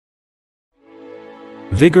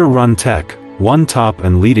Vigor Run Tech, one top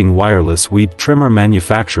and leading wireless weed trimmer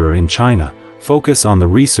manufacturer in China, focus on the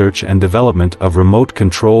research and development of remote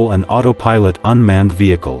control and autopilot unmanned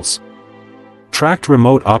vehicles. Tracked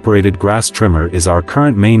remote-operated grass trimmer is our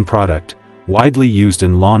current main product, widely used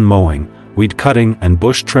in lawn mowing, weed cutting and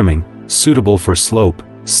bush trimming, suitable for slope,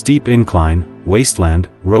 steep incline, wasteland,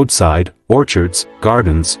 roadside, orchards,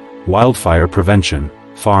 gardens, wildfire prevention,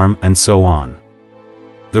 farm and so on.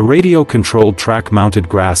 The radio-controlled track-mounted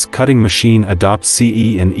grass-cutting machine adopts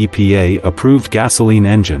CE and EPA-approved gasoline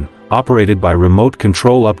engine, operated by remote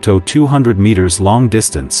control up to 200 meters long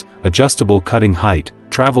distance, adjustable cutting height,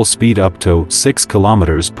 travel speed up to 6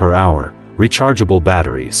 kilometers per hour, rechargeable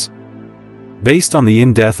batteries. Based on the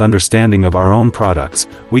in-depth understanding of our own products,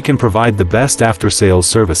 we can provide the best after-sales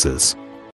services.